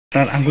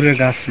আপনার আঙ্গুরের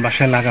গাছ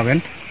বাসায় লাগাবেন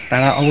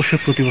তারা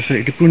অবশ্যই প্রতি বছর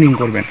এটি প্রুনিং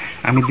করবেন।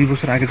 আমি 2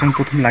 বছর আগে যখন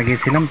প্রথম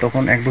লাগিয়েছিলাম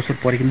তখন 1 বছর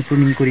পরে কিন্তু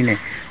প্রুনিং করি নাই।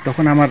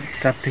 তখন আমার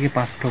 4 থেকে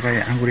 5 থোকায়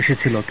আঙ্গুর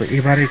এসেছিল। তো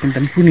এবারে কিন্তু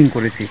আমি প্রুনিং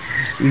করেছি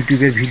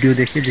ইউটিউবের ভিডিও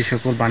দেখে। যে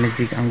সকল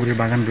বাণিজ্যিক আঙ্গুরের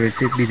বাগান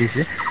রয়েছে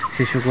বিদেশে,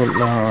 সে সকল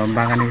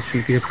বাগানে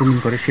কীভাবে প্রুনিং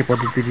করে সে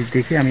পদ্ধতিটি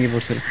দেখে আমি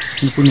এবছর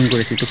প্রুনিং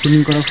করেছি। তো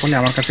প্রুনিং করার ফলে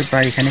আমার কাছে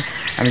প্রায় এখানে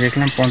আমি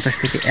দেখলাম 50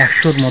 থেকে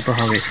 100-র মতো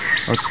হবে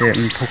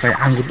থোকায়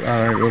আঙ্গুর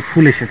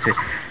ফুল এসেছে।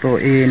 তো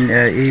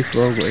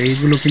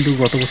এইগুলো কিন্তু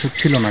গত বছর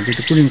ছিল না,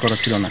 যেহেতু প্রুনিং করা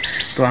ছিল না।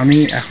 তো আমি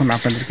এখন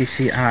আপনাদেরকে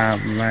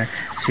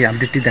সেই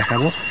আপডেটটি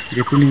দেখাবো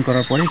যে প্রুনিং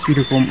করার পরে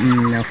কীরকম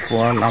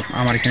ফল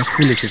আমার এখানে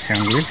ফুল এসেছে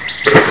আঙ্গুরের।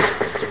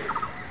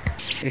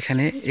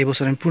 এখানে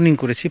এবছর আমি প্রুনিং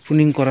করেছি।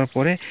 প্রুনিং করার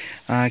পরে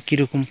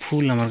কীরকম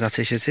ফুল আমার কাছে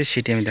এসেছে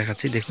সেটি আমি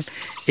দেখাচ্ছি। দেখুন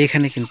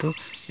এখানে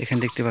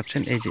দেখতে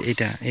পাচ্ছেন, এই যে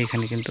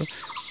এইখানে কিন্তু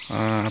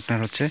আপনার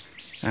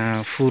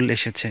ফুল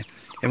এসেছে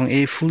এবং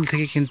এই ফুল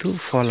থেকে কিন্তু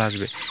ফল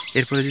আসবে।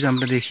 এরপরে যদি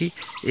আমরা দেখি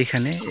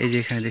এখানে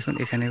দেখুন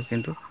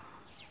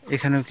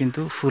এখানেও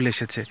কিন্তু ফুল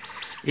এসেছে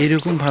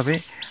এইরকমভাবে।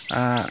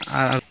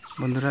 আর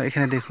বন্ধুরা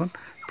এখানে দেখুন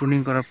প্রুনিং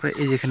করার পরে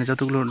এই যেখানে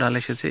যতগুলো ডাল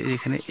এসেছে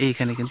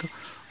এইখানে কিন্তু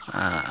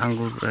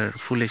আঙ্গুরের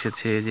ফুল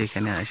এসেছে, যে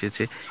এখানে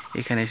এসেছে,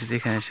 এখানে এসেছে,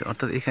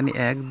 অর্থাৎ এখানে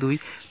 1 2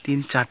 3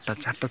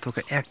 4টা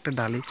থোকা, একটা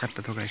ডালে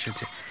 4টা থোকা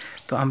এসেছে।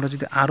 তো আমরা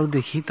যদি আরও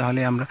দেখি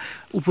তাহলে আমরা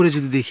উপরে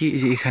যদি দেখি এই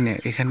যে এখানে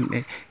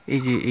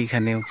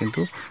এইখানেও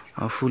কিন্তু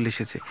ফুল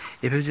এসেছে।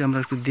 এভাবে যদি আমরা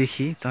একটু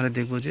দেখি তাহলে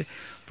দেখব যে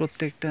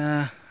প্রত্যেকটা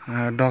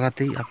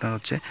ডগাতেই আপনার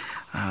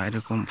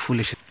এরকম ফুল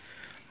এসেছে।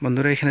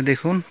 বন্ধুরা এখানে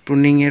দেখুন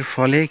প্রুনিংয়ের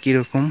ফলে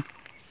কীরকম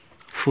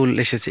ফুল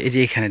এসেছে। এই যে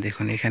এখানে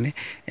দেখুন, এখানে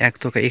এক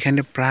থোকা,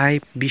 এখানে প্রায়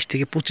 20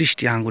 থেকে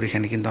 25টি আঙ্গুর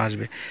এখানে কিন্তু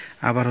আসবে।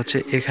 আবার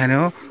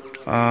এখানেও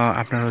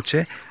আপনার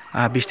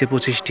 20 থেকে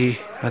 25টি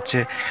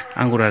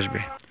আঙ্গুর আসবে।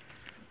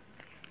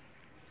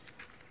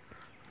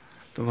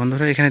 তো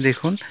বন্ধুরা এখানে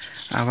দেখুন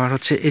আবার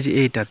এই যে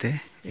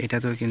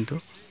এইটাতেও কিন্তু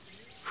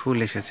ফুল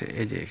এসেছে।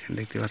 এই যে এখানে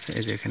দেখতে পাচ্ছেন,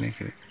 এই যে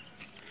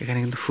এখানে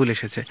কিন্তু ফুল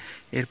এসেছে।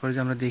 এরপরে যে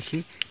আমরা দেখি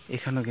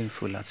এখানেও কিন্তু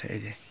ফুল আছে।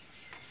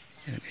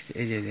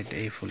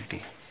 এই ফুলটি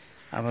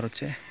আবার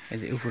এই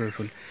যে উপরের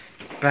ফুল।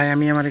 প্রায়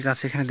আমি আমার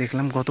গাছে এখানে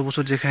দেখলাম গত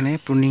বছর যেখানে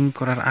প্রুনিং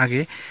করার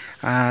আগে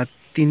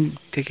 3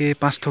 থেকে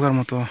 5 থোকার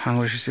মতো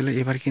আঙ্গুর এসেছিলো,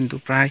 এবার কিন্তু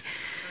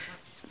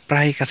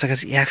প্রায়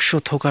কাছাকাছি 100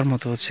 থোকার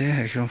মতো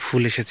এরকম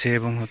ফুল এসেছে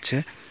এবং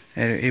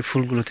এই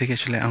ফুলগুলো থেকে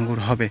আসলে আঙ্গুর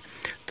হবে।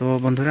 তো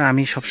বন্ধুরা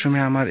আমি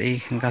সবসময় আমার এই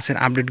গাছের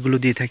আপডেটগুলো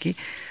দিয়ে থাকি।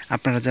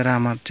 আপনারা যারা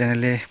আমার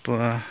চ্যানেলে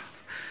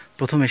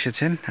প্রথম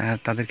এসেছেন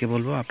তাদেরকে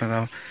বলবো আপনারা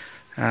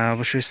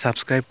অবশ্যই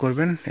সাবস্ক্রাইব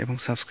করবেন, এবং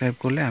সাবস্ক্রাইব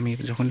করলে আমি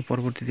যখন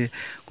পরবর্তীতে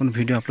কোনো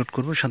ভিডিও আপলোড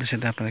করব সাথে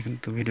সাথে আপনারা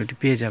কিন্তু ভিডিওটি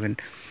পেয়ে যাবেন।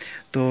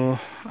 তো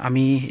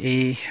আমি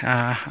এই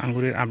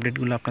আঙ্গুরের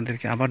আপডেটগুলো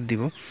আপনাদেরকে আবার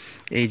দিব।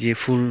 এই যে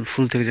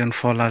ফুল থেকে যখন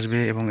ফল আসবে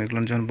এবং এগুলো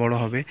যখন বড়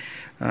হবে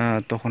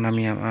তখন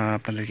আমি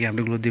আপনাদেরকে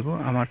আপডেটগুলো দিব।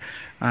 আমার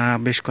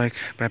বেশ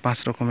প্রায় 5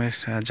 রকমের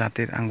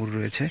জাতের আঙ্গুর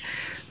রয়েছে।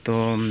 তো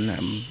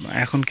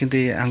এখন কিন্তু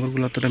এই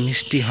আঙ্গুরগুলো অতটা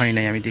মিষ্টি হয়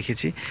নাই আমি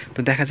দেখেছি। তো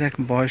দেখা যাক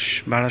বয়স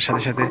বাড়ার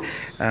সাথে সাথে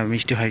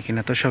মিষ্টি হয়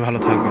কিনা। তো সব ভালো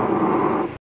থাকবেন।